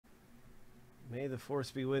May the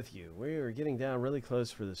force be with you. We are getting down really close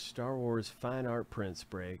for the Star Wars Fine Art Prints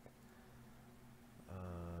break.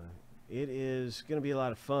 It is going to be a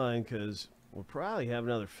lot of fun because we'll probably have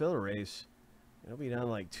another filler race. It'll be down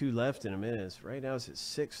like 2 left in a minute. Right now it's at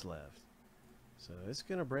 6 left. So it's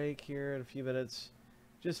going to break here in a few minutes.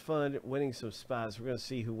 Just fun winning some spots. We're going to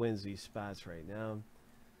see who wins these spots right now.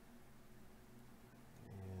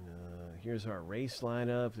 And here's our race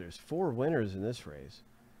lineup. There's 4 winners in this race.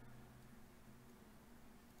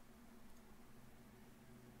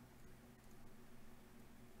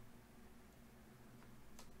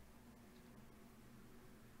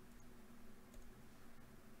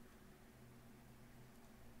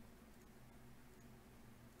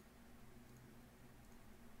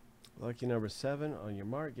 Lucky number 7 on your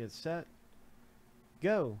mark, get set,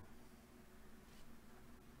 go.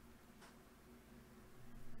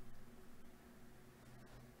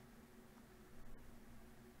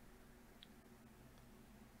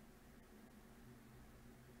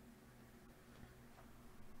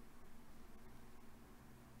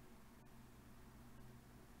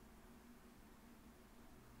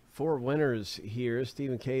 Four winners here.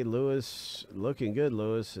 Stephen K. Lewis, looking good,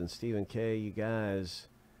 Lewis and Stephen K. You guys.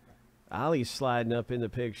 Ollie's sliding up in the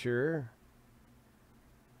picture.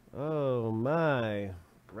 Oh my.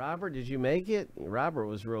 Robert, did you make it? Robert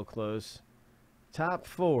was real close. Top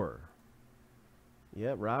 4.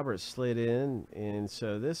 Yep, Robert slid in. And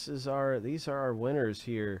so these are our winners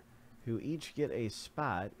here who each get a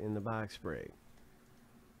spot in the box break.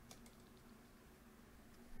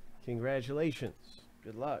 Congratulations.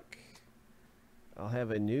 Good luck. I'll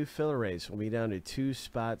have a new filler race. We'll be down to 2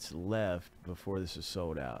 spots left before this is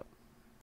sold out.